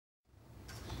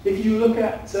If you look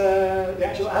at the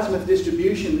actual azimuth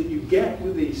distribution that you get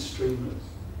with these streamers,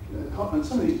 and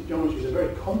some of these geometries are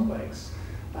very complex,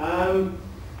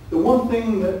 the one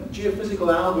thing that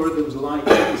geophysical algorithms like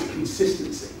is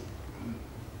consistency.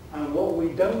 And what we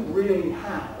don't really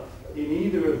have in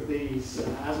either of these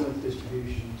azimuth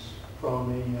distributions from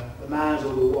the MAS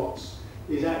or the WATS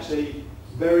is actually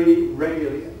very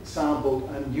regularly sampled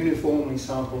and uniformly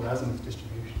sampled azimuth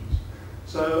distributions.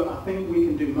 So I think we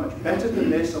can do much better than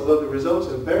this, although the results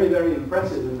are very, very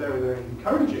impressive and very, very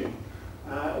encouraging.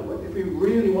 If we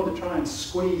really want to try and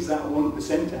squeeze that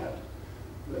 1% out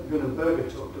that Gunnar Berger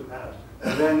talked about,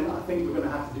 then I think we're going to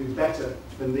have to do better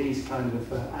than these kind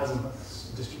of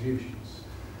azimuth distributions.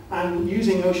 And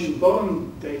using ocean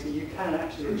bottom data, you can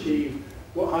actually achieve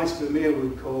what Heis Vermeer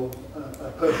would call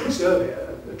a perfect survey,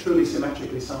 a truly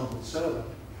symmetrically sampled survey.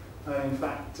 In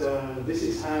fact, this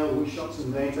is how we shot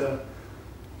some data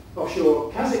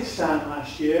offshore Kazakhstan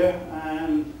last year,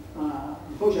 and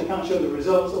unfortunately I can't show the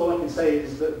results. All I can say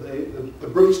is that the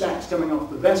brood stacks coming off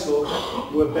the vessel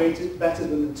were better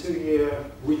than the 2-year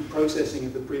reprocessing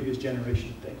of the previous generation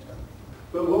of data.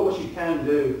 But what you can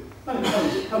do, and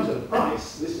it comes at a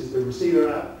price. This is the receiver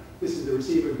app, this is the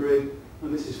receiver grid,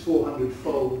 and this is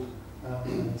 400-fold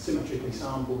symmetrically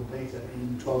sampled data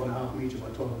in 12.5 metre by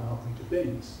 12.5 metre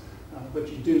bins. But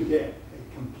you do get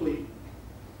a complete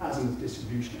azimuth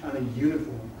distribution and a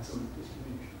uniform azimuth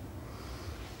distribution.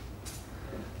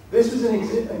 This is an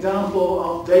example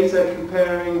of data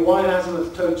comparing wide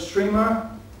azimuth towed streamer,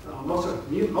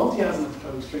 multi-azimuth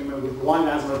towed streamer with wide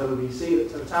azimuth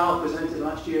OBC that Total presented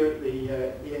last year at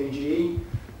the AGE.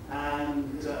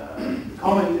 And the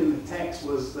comment in the text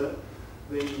was that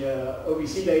the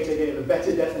OBC data gave a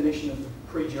better definition of the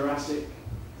pre-Jurassic,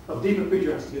 of deeper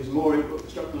pre-Jurassic, gives more input for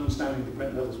structural understanding of the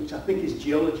current levels, which I think is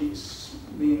geology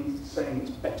means saying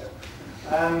it's better.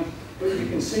 But you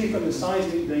can see from the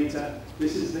seismic data,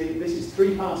 this is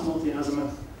 3-pass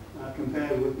multi-azimuth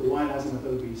compared with the wide azimuth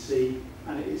OBC,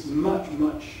 and it is much,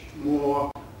 much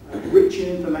more rich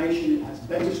in information. It has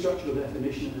better structural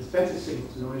definition, it has better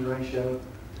signal-to-noise ratio.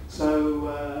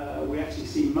 So we actually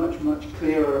see much, much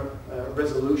clearer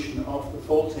resolution of the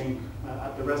faulting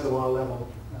at the reservoir level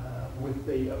with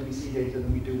the OBC data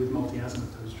than we do with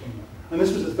multi-azimuth towed streamer. And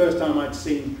this was the first time I'd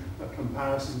seen a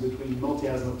comparison between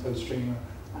multi-azimuth towed streamer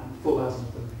and full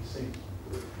azimuth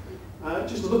OBC.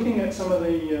 Just looking at some of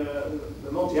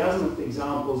the multi-azimuth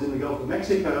examples in the Gulf of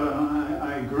Mexico,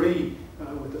 I agree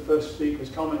with the first speaker's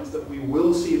comments that we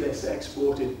will see this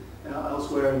exported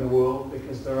elsewhere in the world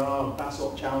because there are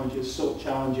basalt challenges, salt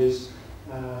challenges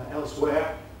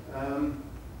elsewhere.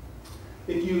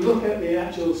 If you look at the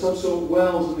actual subsalt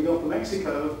wells in the Gulf of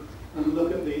Mexico and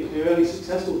look at the early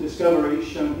successful discoveries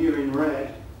shown here in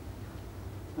red,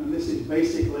 and this is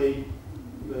basically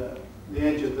the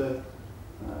edge of the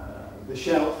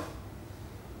shelf.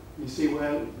 You see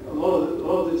where a lot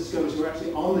of the discoveries were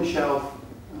actually on the shelf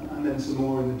and then some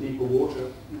more in the deeper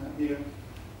water here.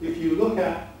 If you look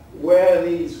at where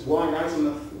these wide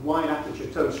azimuth, wide aperture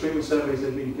towed streamer surveys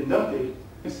have been conducted,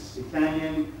 Mississippi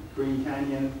Canyon, Green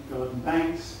Canyon, Garden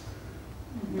Banks,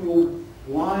 well,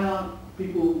 why aren't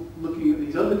people looking at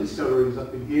these other discoveries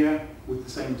up in here with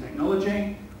the same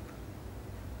technology?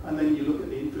 And then you look at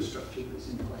the infrastructure that's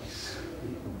in place.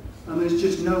 And there's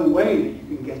just no way that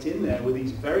you can get in there with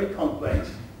these very complex,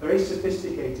 very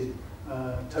sophisticated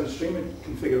towed streamer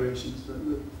configurations that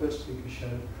the first speaker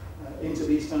showed into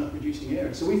these kind of producing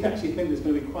areas. So we actually think there's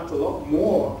going to be quite a lot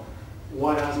more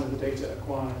wide azimuth data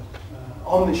acquired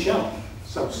on the shelf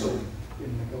subsalt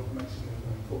in the Gulf of Mexico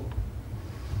going forward.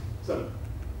 So,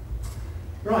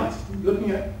 right,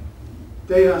 looking at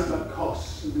data about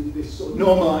costs, this sort of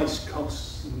normalized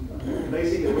costs, and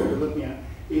basically what we're looking at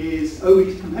is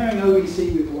comparing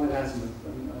OBC with wide azimuth.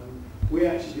 And, we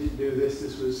actually didn't do this.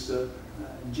 This was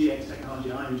GX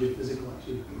technology. I am Geophysical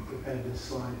actually prepared this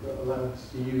slide that allowed us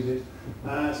to use it.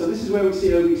 So this is where we see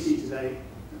OBC today.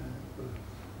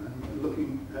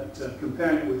 Looking at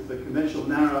comparing it with the conventional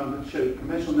narrow, I'm going to show you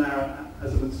conventional narrow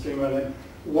azimuth streamer, and then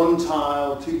 1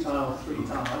 tile, 2 tile, 3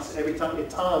 tiles. Every time it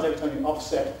tiles every time you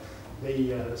offset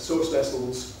the source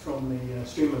vessels from the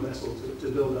streamer vessel to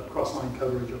build up crossline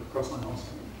coverage or crossline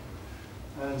offset.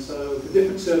 And so for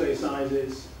different survey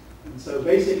sizes, and so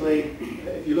basically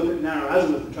if you look at narrow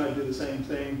azimuth and try to do the same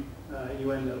thing,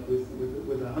 you end up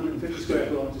with a 150 square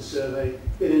kilometer survey.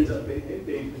 It ends up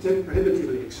being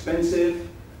prohibitively expensive.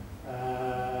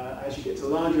 As you get to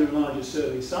larger and larger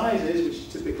survey sizes, which is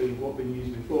typically what we've been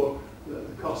used before, the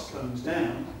cost comes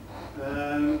down.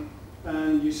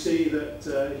 And you see that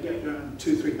if you get around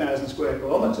 2,000–3,000 square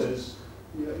kilometers,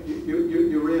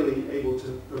 you're really able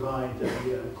to provide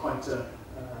quite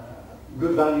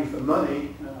good value for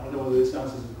money. I don't know whether this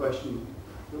answers the question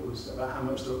that was about how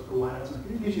much the white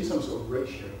azimuth. It gives you some sort of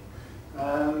ratio.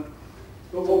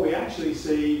 But what we actually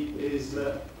see is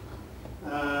that,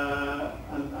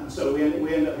 and so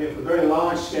we end up here for very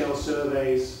large-scale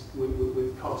surveys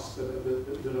with costs that are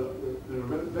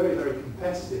very, very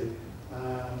competitive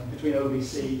between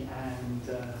OBC and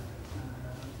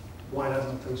wide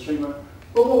azimuth tow streamer.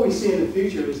 But what we see in the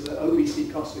future is that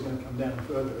OBC costs are going to come down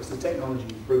further as the technology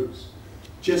improves.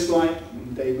 Just like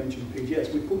Dave mentioned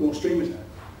PGS, we put more streamers out.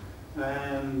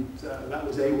 And that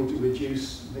was able to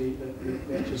reduce the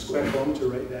actual square kilometre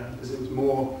rate down because it was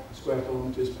more square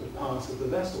kilometres per pass of the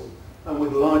vessel. And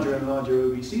with larger and larger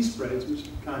OBC spreads, which is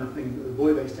the kind of thing that the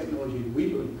buoy-based technology that we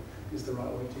believe is the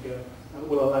right way to go,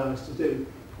 will allow us to do,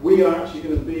 we are actually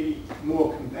going to be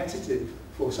more competitive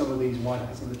for some of these wide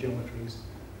azimuth geometries,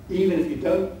 even if you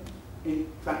don't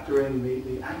factor in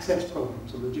the access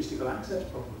problems, the logistical access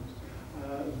problems,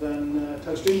 than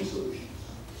tow streaming solutions.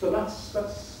 So that's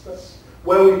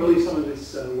where we believe some of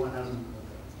this wide azimuth will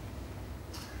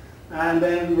go. And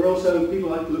then we're also, people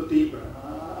like to look deeper.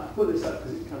 I put this up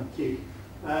because it's kind of cute.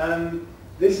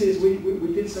 This is,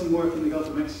 we did some work in the Gulf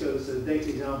of Mexico. This is a data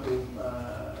example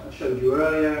I showed you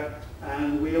earlier.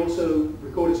 And we also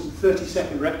recorded some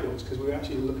 30-second records because we were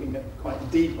actually looking at quite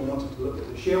deep and wanted to look at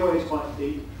the shear waves quite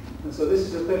deep. And so this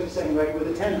is a 30-second record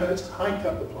with a 10 Hertz high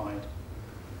cut applied.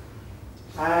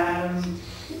 And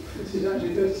this is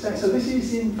actually 30 seconds. So this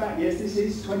is, in fact, yes, this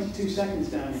is 22 seconds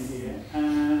down in here.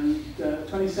 And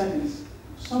 20 seconds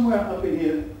somewhere up in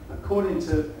here, according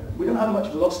to, we don't have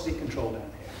much velocity control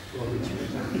down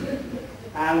here.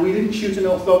 And we didn't shoot an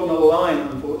orthogonal line,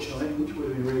 unfortunately, which would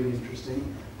have been really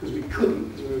interesting, because we couldn't,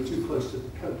 because we were too close to the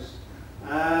coast.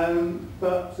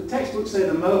 But the textbooks say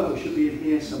the MOHO should be in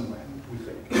here somewhere, we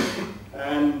think.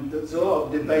 And there's a lot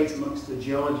of debate amongst the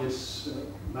geologists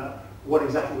about what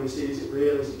exactly we see. Is it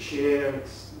real? Is it shear?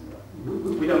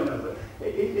 We don't know, but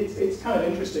it's kind of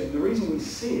interesting. The reason we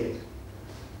see it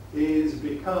is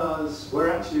because we're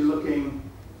actually looking,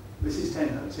 this is 10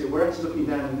 Hertz here, we're actually looking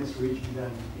down in this region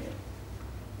down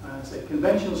here. So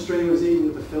conventional streamers, even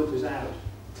with the filters out,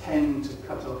 tend to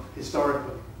cut off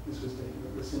historically. This was the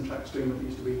Syntrax streamer that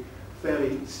used to be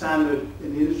fairly standard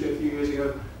in the industry a few years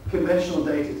ago. Conventional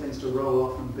data tends to roll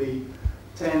off and be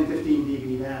 10, 15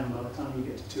 dB down by the time you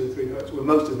get to 2 or 3 Hertz, where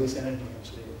most of this energy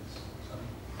actually is.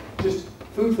 So just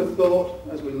food for thought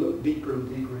as we look deeper and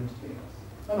deeper into the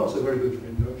earth. And also very good for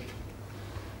inversion.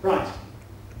 Right.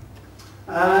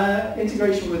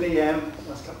 Integration with EM,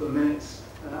 last couple of minutes.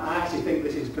 I actually think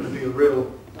this is going to be a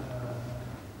real,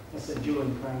 let's say, jewel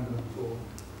in the crown going forward.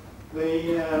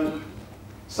 The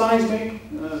seismic,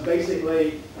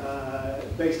 basically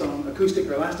based on acoustic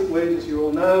or elastic waves, as you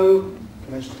all know.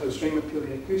 Conventional tow streamer,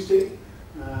 purely acoustic.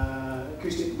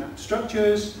 Acoustic map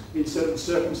structures. In certain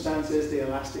circumstances, the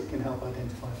elastic can help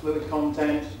identify fluid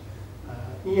content.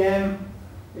 EM,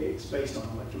 it's based on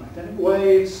electromagnetic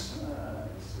waves.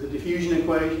 It's the diffusion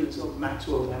equation, it's sort of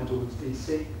Maxwell down towards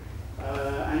DC.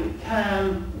 And it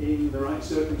can, in the right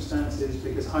circumstances,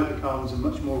 because hydrocarbons are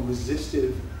much more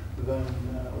resistive than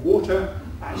water,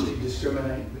 actually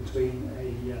discriminate between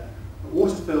a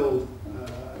water-filled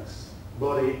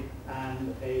body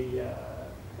and a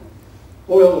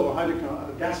oil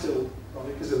or gas-filled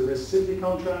body because of the resistivity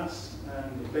contrast,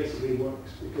 and it basically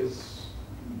works because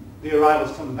the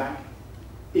arrivals come back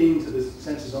into the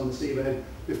sensors on the seabed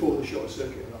before the short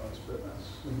circuit arrives, but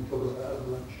we can talk about that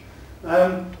over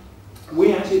lunch.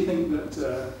 We actually think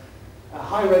that a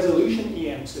high-resolution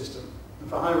EM system, and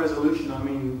for high resolution I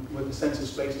mean with the sensor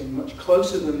spacing much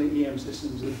closer than the EM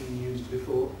systems that have been used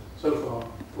before, so far,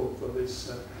 for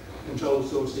this controlled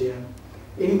source EM,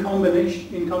 in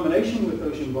combination with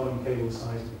ocean bottom cable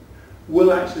seismic,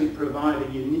 will actually provide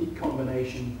a unique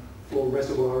combination for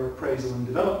reservoir appraisal and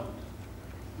development.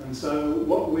 And so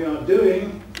what we are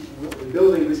doing, what we're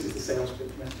building, this is the sales pitch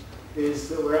now, is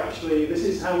that we're actually, this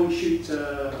is how we shoot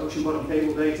ocean bottom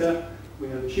cable data. We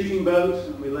have a shooting boat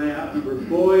and we lay out a number of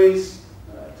buoys,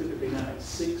 typically now it's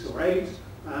 6 or 8,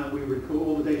 and we record,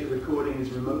 all the data recording is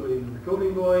remotely in the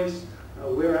recording buoys.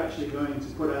 We're actually going to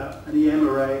put out an EM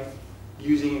array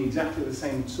using exactly the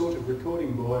same sort of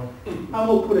recording buoy, and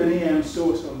we'll put an EM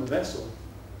source on the vessel.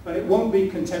 And it won't be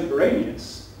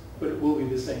contemporaneous, but it will be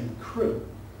the same crew.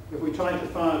 If we try to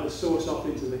fire the source off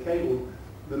into the cable,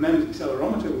 the MEMS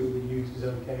accelerometer we would use is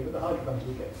okay, but the hydrocarbons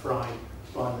will get fried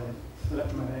by the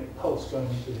electromagnetic pulse going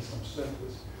into the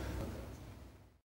subsurface.